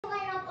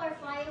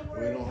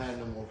We don't have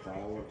no more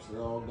fireworks.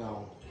 They're all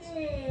gone.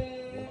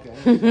 Okay.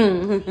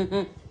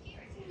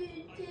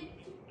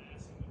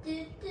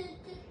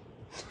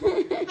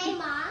 Hey,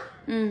 Mom.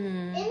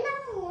 In the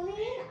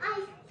morning,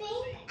 I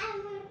think I'm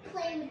going to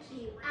play with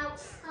you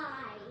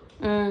outside.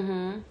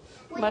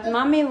 But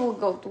Mommy will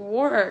go to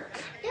work.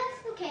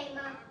 That's okay,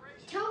 Mom.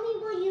 Tell me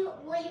where you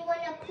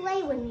want to play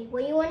with me.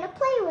 Where you want to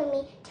play with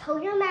me. Tell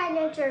your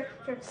manager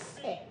you're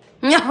sick.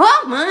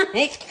 Oh my!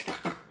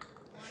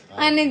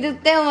 I need to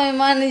tell my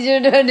manager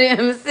that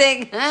I'm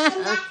sick.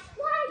 And that's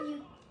why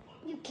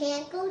you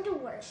can't go to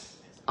work.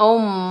 Oh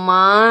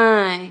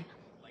my!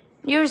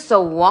 You're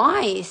so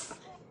wise.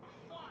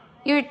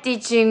 You're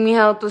teaching me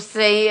how to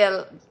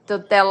to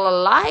tell a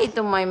lie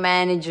to my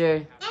manager.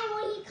 And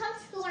when he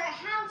comes to our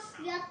house,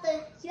 you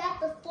have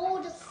to fall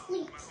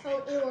asleep so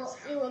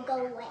it will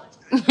go away.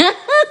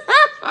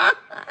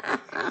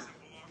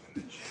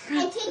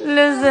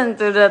 Listen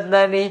to that,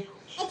 Daddy.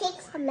 I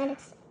take some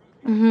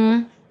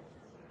medicine.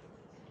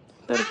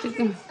 But I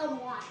drink some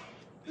water.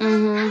 I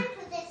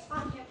put this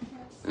on your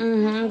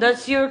clothes.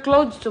 That's your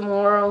clothes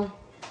tomorrow.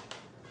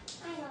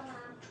 I know,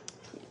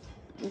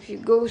 Mom. If you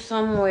go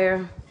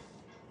somewhere.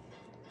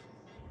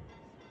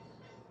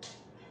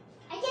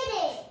 I did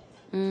it.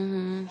 I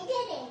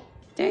did it.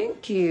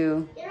 Thank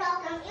you. You're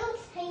welcome. It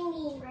was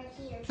hanging right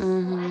here, so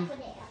I put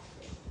it up.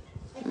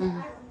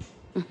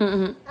 Like the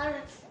arm.